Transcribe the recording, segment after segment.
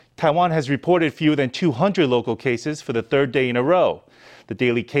Taiwan has reported fewer than 200 local cases for the third day in a row. The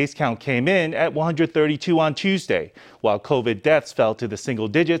daily case count came in at 132 on Tuesday, while COVID deaths fell to the single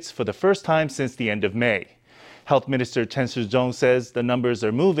digits for the first time since the end of May. Health Minister Chen Shih-chung says the numbers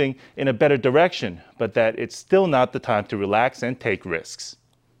are moving in a better direction, but that it's still not the time to relax and take risks.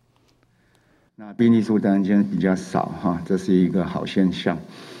 那病例数当然比较少哈，这是一个好现象。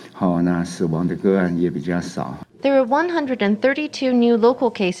好，那死亡的个案也比较少。 There were 132 new local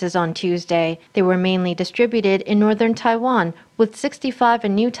cases on Tuesday. They were mainly distributed in northern Taiwan, with 65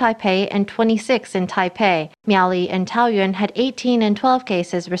 in New Taipei and 26 in Taipei. Miaoli and Taoyuan had 18 and 12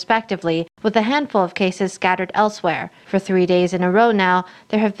 cases respectively, with a handful of cases scattered elsewhere. For 3 days in a row now,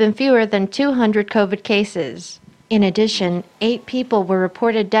 there have been fewer than 200 COVID cases. In addition, 8 people were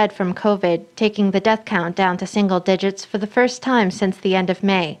reported dead from COVID, taking the death count down to single digits for the first time since the end of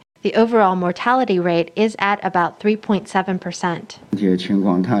May. The overall mortality rate is at about 3.7%.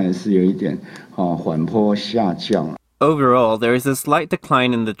 Overall, there is a slight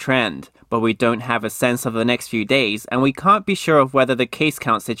decline in the trend, but we don't have a sense of the next few days, and we can't be sure of whether the case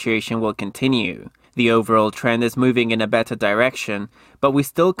count situation will continue. The overall trend is moving in a better direction, but we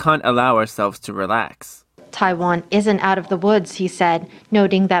still can't allow ourselves to relax. Taiwan isn't out of the woods, he said,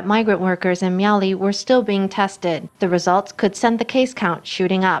 noting that migrant workers in Miaoli were still being tested. The results could send the case count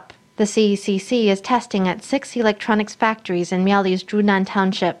shooting up. The CECC is testing at 6 electronics factories in Miaoli's Zhunan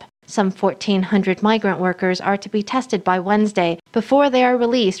Township. Some 1,400 migrant workers are to be tested by Wednesday before they are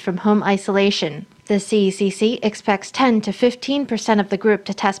released from home isolation. The CECC expects 10 to 15% of the group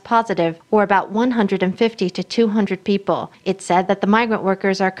to test positive, or about 150 to 200 people. It said that the migrant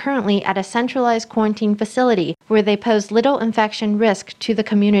workers are currently at a centralized quarantine facility where they pose little infection risk to the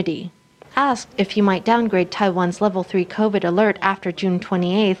community. Asked if he might downgrade Taiwan's level 3 COVID alert after June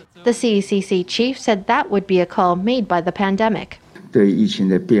 28th, the CECC chief said that would be a call made by the pandemic. 对疫情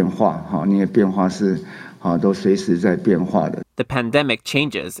的变化，因为变化是都随时在变化的。 The pandemic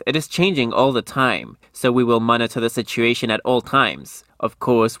changes. It is changing all the time, so we will monitor the situation at all times. Of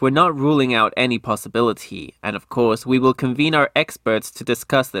course, we're not ruling out any possibility, and of course, we will convene our experts to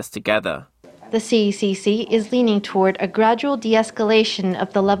discuss this together. The CECC is leaning toward a gradual de-escalation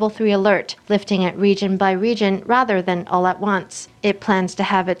of the level 3 alert, lifting it region by region rather than all at once. It plans to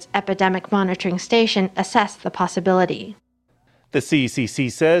have its epidemic monitoring station assess the possibility. The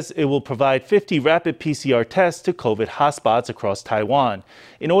CECC says it will provide 50 rapid PCR tests to COVID hotspots across Taiwan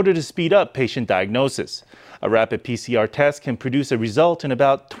in order to speed up patient diagnosis. A rapid PCR test can produce a result in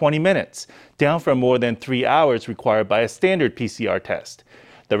about 20 minutes, down from more than 3 hours required by a standard PCR test.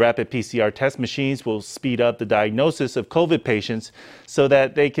 The rapid PCR test machines will speed up the diagnosis of COVID patients so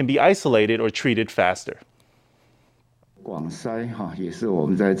that they can be isolated or treated faster. 广筛也是我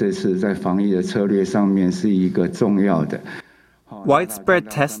们在这次在防疫的策略上面是一个重要的。 Widespread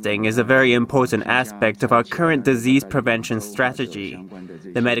testing is a very important aspect of our current disease prevention strategy.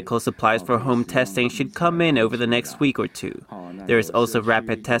 The medical supplies for home testing should come in over the next week or two. There is also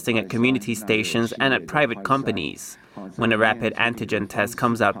rapid testing at community stations and at private companies. When a rapid antigen test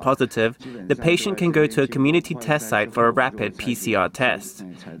comes out positive, the patient can go to a community test site for a rapid PCR test.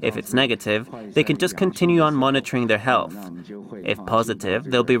 If it's negative, they can just continue on monitoring their health. If positive,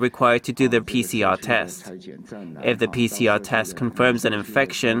 they'll be required to do their PCR test. If the PCR test confirms an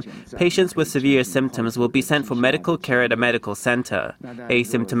infection, patients with severe symptoms will be sent for medical care at a medical center.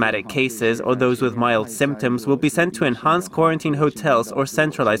 Asymptomatic cases or those with mild symptoms will be sent to enhanced quarantine hotels or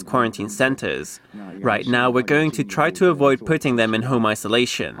centralized quarantine centers. Right now, we're going to try to avoid putting them in home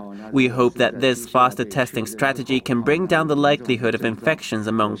isolation. We hope that this faster testing strategy can bring down the likelihood of infections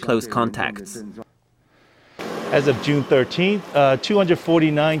among close contacts. As of June 13th,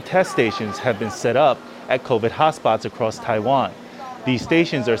 249 test stations have been set up at COVID hotspots across Taiwan. These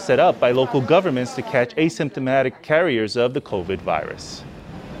stations are set up by local governments to catch asymptomatic carriers of the COVID virus.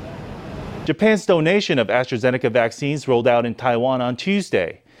 Japan's donation of AstraZeneca vaccines rolled out in Taiwan on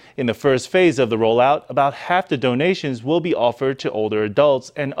Tuesday. In the first phase of the rollout, about half the donations will be offered to older adults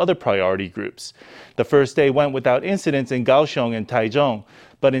and other priority groups. The first day went without incidents in Kaohsiung and Taichung,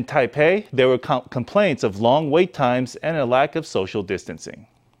 but in Taipei, there were complaints of long wait times and a lack of social distancing.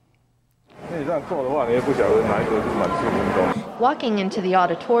 Walking into the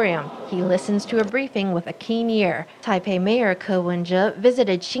auditorium, he listens to a briefing with a keen ear. Taipei Mayor Ke Wen-je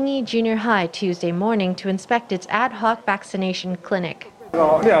visited Xingyi Junior High Tuesday morning to inspect its ad hoc vaccination clinic.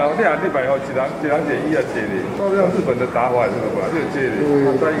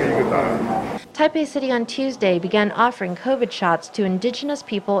 Taipei City on Tuesday began offering COVID shots to indigenous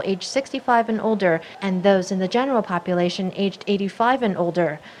people aged 65 and older and those in the general population aged 85 and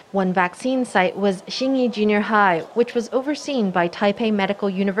older. One vaccine site was Xingyi Junior High, which was overseen by Taipei Medical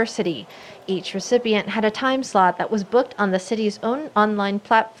University. Each recipient had a time slot that was booked on the city's own online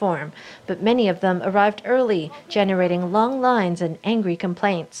platform, but many of them arrived early, generating long lines and angry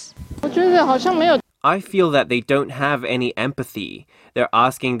complaints. I feel that they don't have any empathy. They're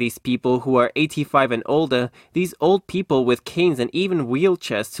asking these people who are 85 and older, these old people with canes and even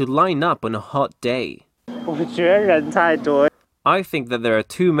wheelchairs, to line up on a hot day. I think that there are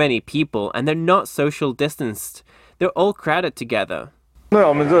too many people and they're not social distanced. They're all crowded together.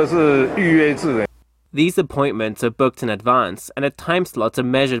 These appointments are booked in advance and the time slots are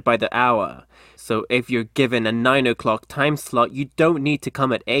measured by the hour. So if you're given a 9 o'clock time slot, you don't need to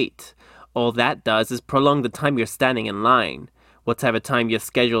come at 8. All that does is prolong the time you're standing in line. Whatever time you're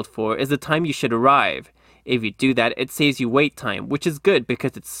scheduled for is the time you should arrive. If you do that, it saves you wait time, which is good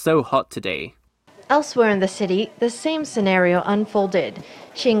because it's so hot today. Elsewhere in the city, the same scenario unfolded.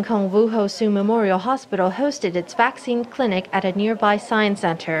 Xingkong Wuhou Su Memorial Hospital hosted its vaccine clinic at a nearby science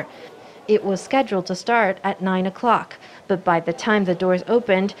center. It was scheduled to start at 9 o'clock, but by the time the doors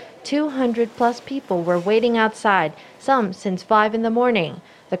opened, 200 plus people were waiting outside, some since 5 in the morning.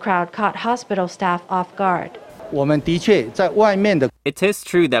 The crowd caught hospital staff off guard. It is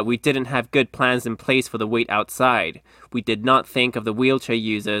true that we didn't have good plans in place for the wait outside. We did not think of the wheelchair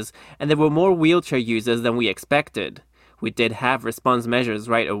users, and there were more wheelchair users than we expected. We did have response measures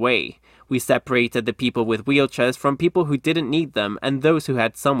right away. We separated the people with wheelchairs from people who didn't need them and those who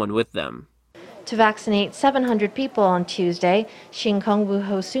had someone with them. To vaccinate 700 people on Tuesday, Xingkong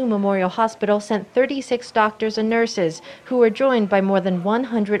Wuhou Su Memorial Hospital sent 36 doctors and nurses, who were joined by more than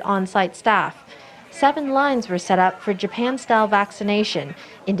 100 on-site staff. 7 lines were set up for Japan-style vaccination.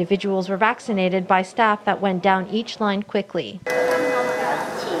 Individuals were vaccinated by staff that went down each line quickly.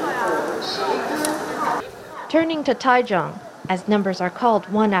 Turning to Taichung, as numbers are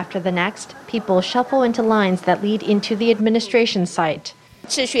called one after the next, people shuffle into lines that lead into the administration site.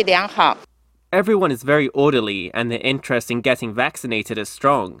 Everyone is very orderly and the interest in getting vaccinated is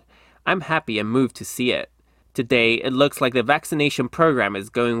strong. I'm happy and moved to see it. Today, it looks like the vaccination program is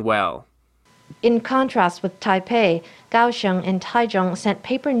going well. In contrast with Taipei, Kaohsiung and Taichung sent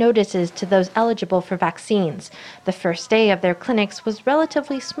paper notices to those eligible for vaccines. The first day of their clinics was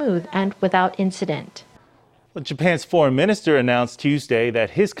relatively smooth and without incident. Well, Japan's foreign minister announced Tuesday that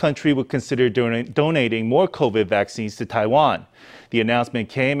his country would consider donating more COVID vaccines to Taiwan. The announcement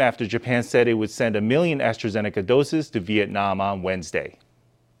came after Japan said it would send 1 million AstraZeneca doses to Vietnam on Wednesday.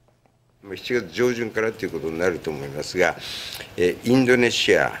 7月上旬からということになると思いますが、インドネ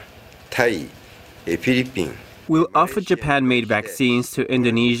シア、タイ、フィリピン。 We'll offer Japan-made vaccines to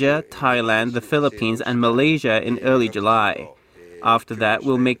Indonesia, Thailand, the Philippines, and Malaysia in early July. After that,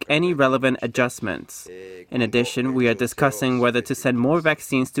 we'll make any relevant adjustments. In addition, we are discussing whether to send more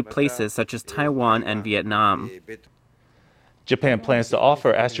vaccines to places such as Taiwan and Vietnam. Japan plans to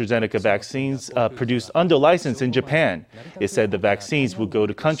offer AstraZeneca vaccines produced under license in Japan. It said the vaccines would go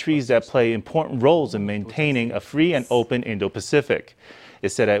to countries that play important roles in maintaining a free and open Indo-Pacific. It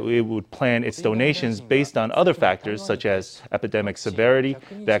said that it would plan its donations based on other factors such as epidemic severity,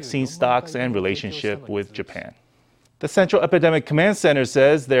 vaccine stocks, and relationship with Japan. The Central Epidemic Command Center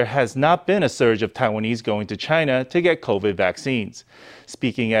says there has not been a surge of Taiwanese going to China to get COVID vaccines.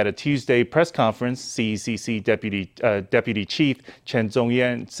 Speaking at a Tuesday press conference, CECC Deputy Chief Chen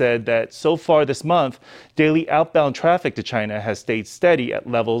Zhongyan said that so far this month, daily outbound traffic to China has stayed steady at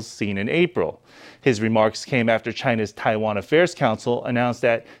levels seen in April. His remarks came after China's Taiwan Affairs Council announced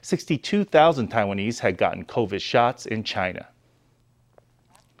that 62,000 Taiwanese had gotten COVID shots in China.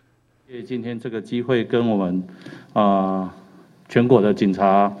 今天这个机会跟我们全国的警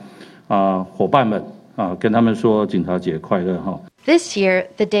察伙伴们跟他们说警察节快乐哈。 This year,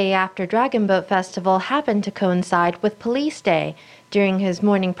 the day after Dragon Boat Festival happened to coincide with Police Day. During his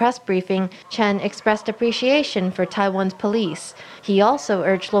morning press briefing, Chen expressed appreciation for Taiwan's police. He also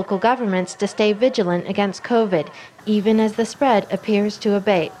urged local governments to stay vigilant against COVID, even as the spread appears to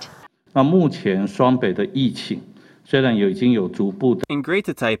abate. 那目前双北的疫情 In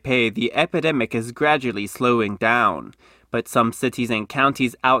Greater Taipei, the epidemic is gradually slowing down, but some cities and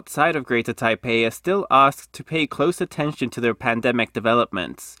counties outside of Greater Taipei are still asked to pay close attention to their pandemic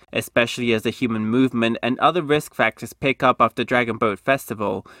developments, especially as the human movement and other risk factors pick up after Dragon Boat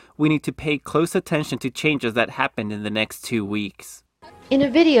Festival. We need to pay close attention to changes that happen in the next 2 weeks. In a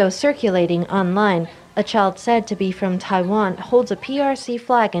video circulating online, a child said to be from Taiwan holds a PRC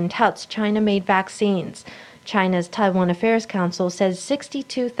flag and touts China-made vaccines. China's Taiwan Affairs Council says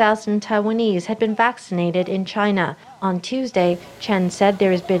 62,000 Taiwanese had been vaccinated in China. On Tuesday, Chen said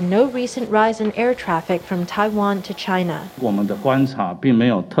there has been no recent rise in air traffic from Taiwan to China. 我们的观察并没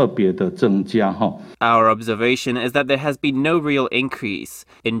有特别的增加哈。 Our observation is that there has been no real increase.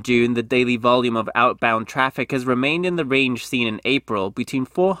 In June, the daily volume of outbound traffic has remained in the range seen in April, between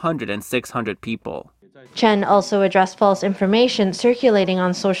 400 and 600 people. Chen also addressed false information circulating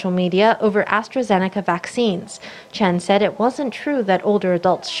on social media over AstraZeneca vaccines. Chen said it wasn't true that older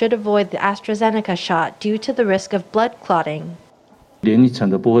adults should avoid the AstraZeneca shot due to the risk of blood clotting. 年龄层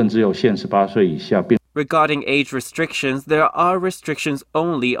的部分只有限18岁以下，并 Regarding age restrictions, there are restrictions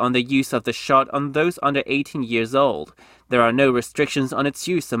only on the use of the shot on those under 18 years old. There are no restrictions on its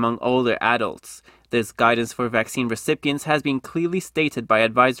use among older adults. This guidance for vaccine recipients has been clearly stated by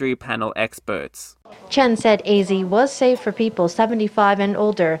advisory panel experts. Chen said AZ was safe for people 75 and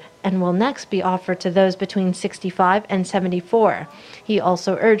older and will next be offered to those between 65 and 74. He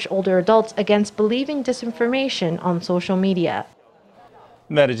also urged older adults against believing disinformation on social media.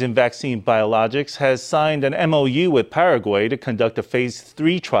 Medigen Vaccine Biologics has signed an MOU with Paraguay to conduct a phase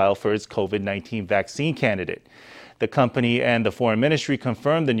 3 trial for its COVID-19 vaccine candidate. The company and the Foreign Ministry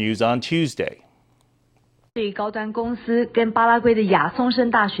confirmed the news on Tuesday. 对高端公司跟巴拉圭的亚松森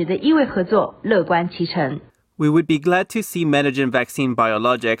大学的医卫合作乐观其成。 We would be glad to see Medigen Vaccine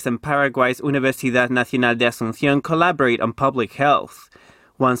Biologics and Paraguay's Universidad Nacional de Asunción collaborate on public health.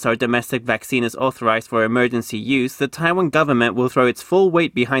 Once our domestic vaccine is authorized for emergency use, the Taiwan government will throw its full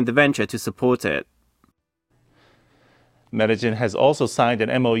weight behind the venture to support it. Medigen has also signed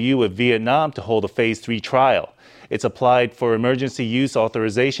an MOU with Vietnam to hold a phase 3 trial. It's applied for emergency use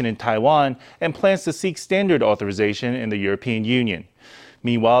authorization in Taiwan and plans to seek standard authorization in the European Union.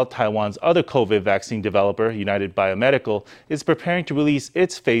 Meanwhile, Taiwan's other COVID vaccine developer, United Biomedical, is preparing to release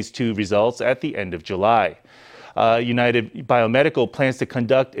its phase 2 results at the end of July. United Biomedical plans to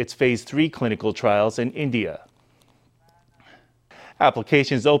conduct its phase 3 clinical trials in India.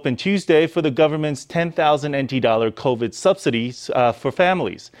 Applications opened Tuesday for the government's 10,000 NT dollar COVID subsidies for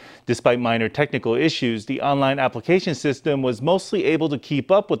families. Despite minor technical issues, the online application system was mostly able to keep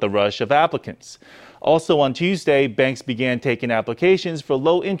up with the rush of applicants. Also on Tuesday, banks began taking applications for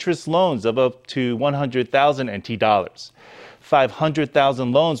low-interest loans of up to 100,000 NT dollars.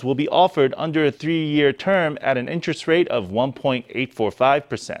 500,000 loans will be offered under a 3-year term at an interest rate of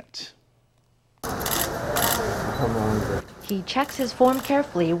 1.845%. He checks his form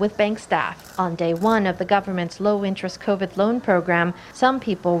carefully with bank staff. On day one of the government's low-interest COVID loan program, some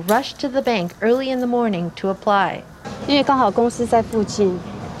people rushed to the bank early in the morning to apply. 因为刚好公司在附近，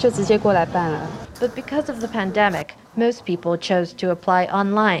就直接过来办了。 But because of the pandemic, most people chose to apply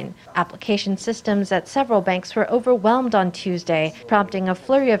online. Application systems at several banks were overwhelmed on Tuesday, prompting a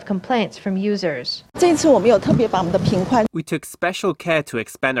flurry of complaints from users. 这一次我们有特别把我们的频宽 We took special care to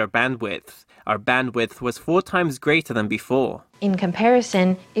expand our bandwidth. Our bandwidth was 4 times greater than before. In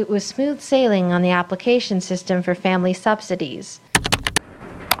comparison, it was smooth sailing on the application system for family subsidies.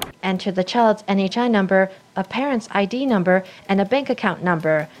 Enter the child's NHI number, a parent's ID number, and a bank account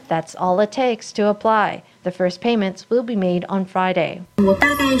number. That's all it takes to apply. The first payments will be made on Friday.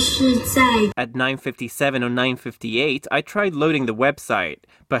 At 9:57 or 9:58, I tried loading the website.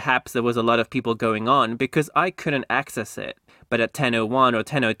 Perhaps there was a lot of people going on because I couldn't access it. But at 10:01 or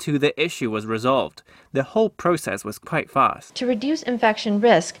 10:02, the issue was resolved. The whole process was quite fast. To reduce infection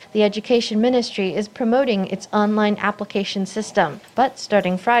risk, the Education Ministry is promoting its online application system. But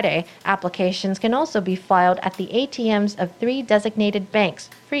starting Friday, applications can also be filed at the ATMs of 3 designated banks,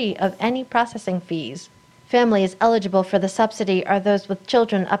 free of any processing fees. Families eligible for the subsidy are those with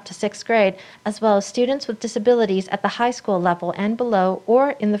children up to 6th grade, as well as students with disabilities at the high school level and below,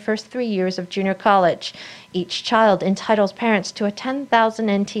 or in the first 3 years of junior college. Each child entitles parents to a 10,000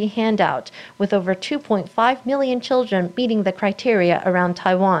 NT handout, with over 2.5 million children meeting the criteria around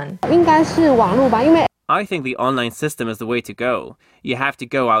Taiwan. 应该是网络吧，因为 I think the online system is the way to go. You have to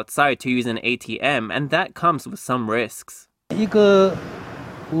go outside to use an ATM, and that comes with some risks. 一个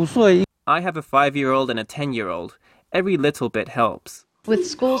5岁 I have a 5-year-old and a 10-year-old. Every little bit helps. With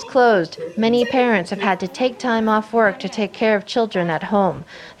schools closed, many parents have had to take time off work to take care of children at home.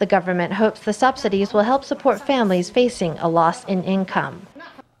 The government hopes the subsidies will help support families facing a loss in income.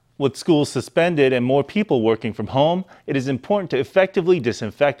 With schools suspended and more people working from home, it is important to effectively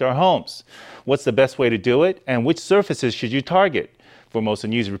disinfect our homes. What's the best way to do it, and which surfaces should you target? Formosa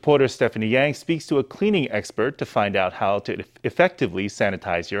News reporter Stephanie Yang speaks to a cleaning expert to find out how to effectively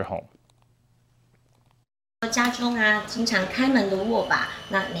sanitize your home. The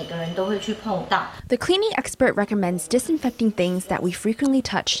cleaning expert recommends disinfecting things that we frequently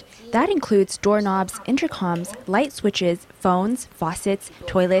touch. That includes doorknobs, intercoms, light switches, phones, faucets,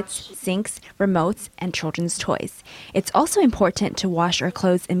 toilets, sinks, remotes, and children's toys. It's also important to wash our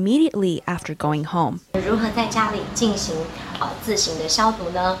clothes immediately after going home.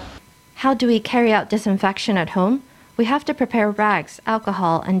 How do we carry out disinfection at home? We have to prepare rags,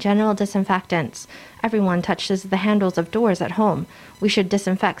 alcohol, and general disinfectants. Everyone touches the handles of doors at home. We should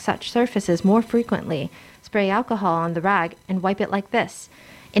disinfect such surfaces more frequently. Spray alcohol on the rag and wipe it like this.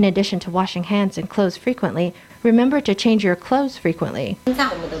 In addition to washing hands and clothes frequently, remember to change your clothes frequently.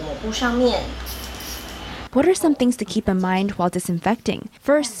 What are some things to keep in mind while disinfecting?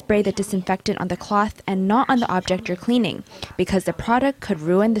 First, spray the disinfectant on the cloth and not on the object you're cleaning, because the product could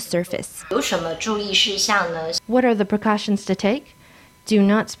ruin the surface. What are the precautions to take? Do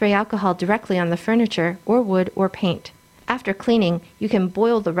not spray alcohol directly on the furniture or wood or paint. After cleaning, you can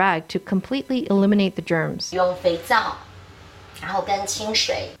boil the rag to completely eliminate the germs.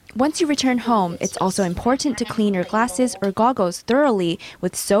 Once you return home, it's also important to clean your glasses or goggles thoroughly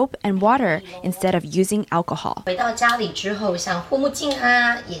with soap and water instead of using alcohol.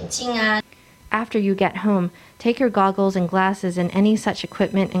 After you get home, take your goggles and glasses and any such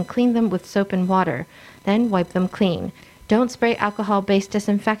equipment and clean them with soap and water. Then wipe them clean. Don't spray alcohol-based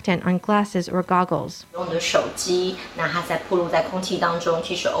disinfectant on glasses or goggles.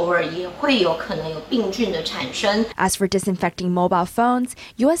 As for disinfecting mobile phones,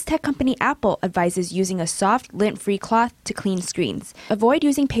 U.S. tech company Apple advises using a soft, lint-free cloth to clean screens. Avoid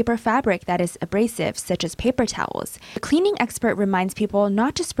using paper fabric that is abrasive, such as paper towels. The cleaning expert reminds people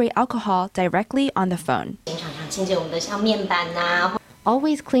not to spray alcohol directly on the phone.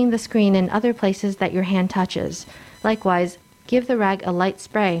 Always clean the screen and other places that your hand touches. Likewise, give the rag a light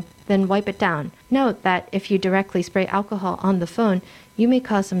spray, then wipe it down. Note that if you directly spray alcohol on the phone, you may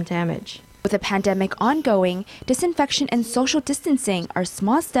cause some damage. With the pandemic ongoing, disinfection and social distancing are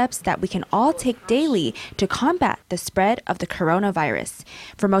small steps that we can all take daily to combat the spread of the coronavirus.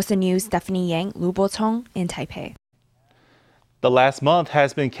 Formosa News, Stephanie Yang, Lu Botong in Taipei. The last month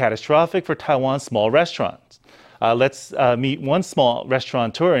has been catastrophic for Taiwan's small restaurants. Let's meet one small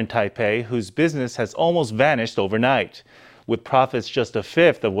restaurateur in Taipei whose business has almost vanished overnight. With profits just a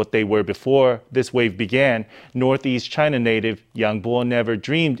fifth of what they were before this wave began, Northeast China native Yang Bo never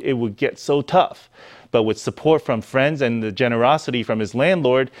dreamed it would get so tough. But with support from friends and the generosity from his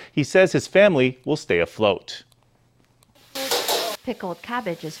landlord, he says his family will stay afloat. Pickled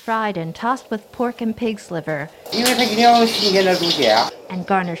cabbage is fried and tossed with pork and pig's liver, and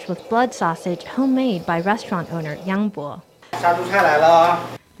garnished with blood sausage homemade by restaurant owner Yang Bo.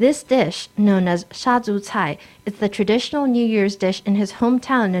 This dish, known as shazhu cai, is the traditional New Year's dish in his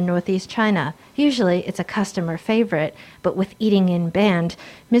hometown in northeast China. Usually it's a customer favorite, but with eating in band,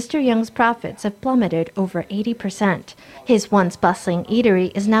 Mr. Young's profits have plummeted over 80%. His once bustling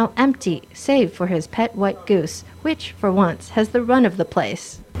eatery is now empty, save for his pet white goose, which, for once, has the run of the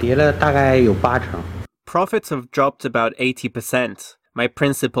place. Profits have dropped about 80%. My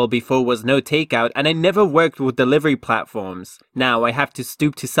principle before was no takeout, and I never worked with delivery platforms. Now I have to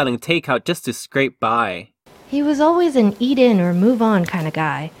stoop to selling takeout just to scrape by. He was always an eat-in or move-on kind of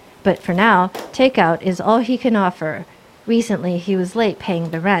guy. But for now, takeout is all he can offer. Recently, he was late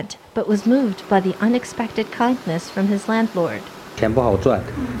paying the rent, but was moved by the unexpected kindness from his landlord.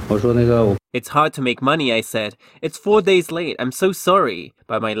 It's hard to make money, I said. It's 4 days late, I'm so sorry.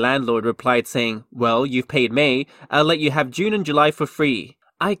 But my landlord replied saying, well, you've paid May, I'll let you have June and July for free.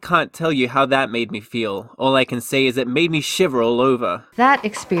 I can't tell you how that made me feel. All I can say is it made me shiver all over. That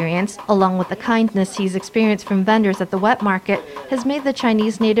experience, along with the kindness he's experienced from vendors at the wet market, has made the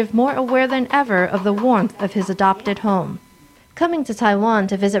Chinese native more aware than ever of the warmth of his adopted home. Coming to Taiwan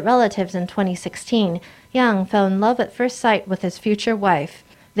to visit relatives in 2016, Yang fell in love at first sight with his future wife.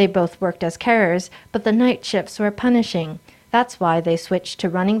 They both worked as carers, but the night shifts were punishing. That's why they switched to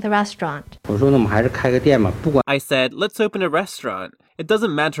running the restaurant. I said, let's open a restaurant. It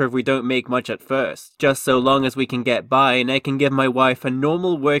doesn't matter if we don't make much at first, just so long as we can get by and I can give my wife a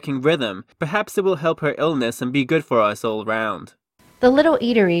normal working rhythm. Perhaps it will help her illness and be good for us all round. The little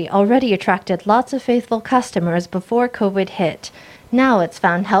eatery already attracted lots of faithful customers before COVID hit. Now it's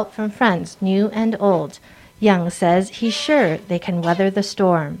found help from friends, new and old. Yang says he's sure they can weather the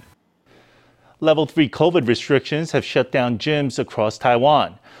storm. Level 3 COVID restrictions have shut down gyms across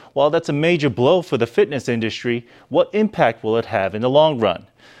Taiwan. While that's a major blow for the fitness industry, what impact will it have in the long run?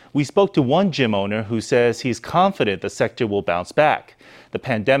 We spoke to one gym owner who says he's confident the sector will bounce back. The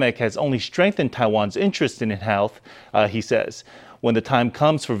pandemic has only strengthened Taiwan's interest in health, he says. When the time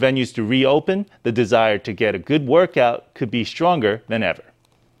comes for venues to reopen, the desire to get a good workout could be stronger than ever.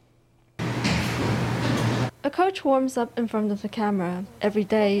 A coach warms up in front of the camera. Every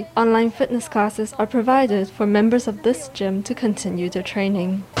day, online fitness classes are provided for members of this gym to continue their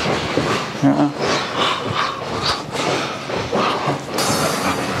training.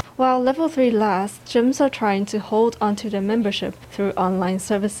 While Level 3 lasts, gyms are trying to hold onto their membership through online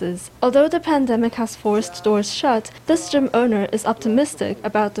services. Although the pandemic has forced doors shut, this gym owner is optimistic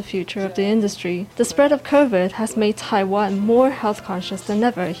about the future of the industry. The spread of COVID has made Taiwan more health conscious than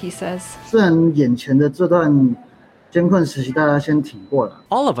ever, he says.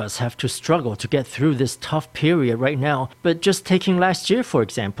 All of us have to struggle to get through this tough period right now, but just taking last year, for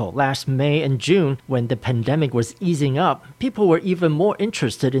example, last May and June, when the pandemic was easing up, people were even more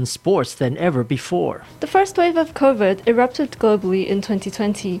interested in sports than ever before. The first wave of COVID erupted globally in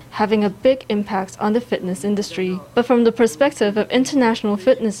 2020, having a big impact on the fitness industry. But from the perspective of international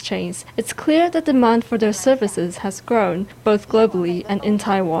fitness chains, it's clear that demand for their services has grown, both globally and in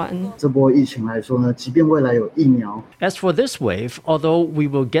Taiwan. As for this wave, although we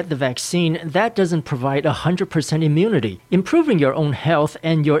will get the vaccine, that doesn't provide 100% immunity. Improving your own health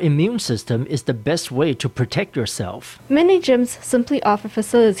and your immune system is the best way to protect yourself. Many gyms simply offer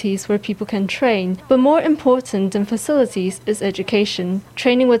facilities where people can train, but more important than facilities is education.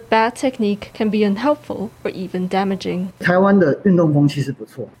 Training with bad technique can be unhelpful or even damaging.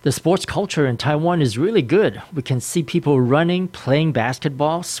 The sports culture in Taiwan is really good. We can see people running, playing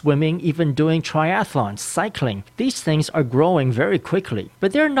basketball, swimming, even doing triathlons, cycling. These things are growing very quickly,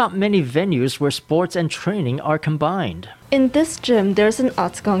 but there are not many venues where sports and training are combined. In this gym, there's an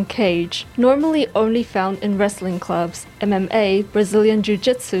octagon cage, normally only found in wrestling clubs. MMA, Brazilian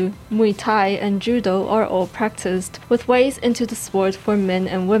Jiu-Jitsu, Muay Thai, and Judo are all practiced, with ways into the sport for men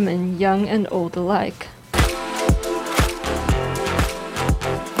and women, young and old alike.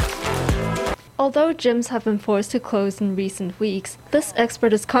 Although gyms have been forced to close in recent weeks, this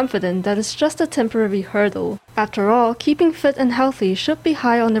expert is confident that it's just a temporary hurdle. After all, keeping fit and healthy should be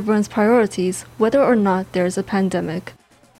high on everyone's priorities, whether or not there is a pandemic.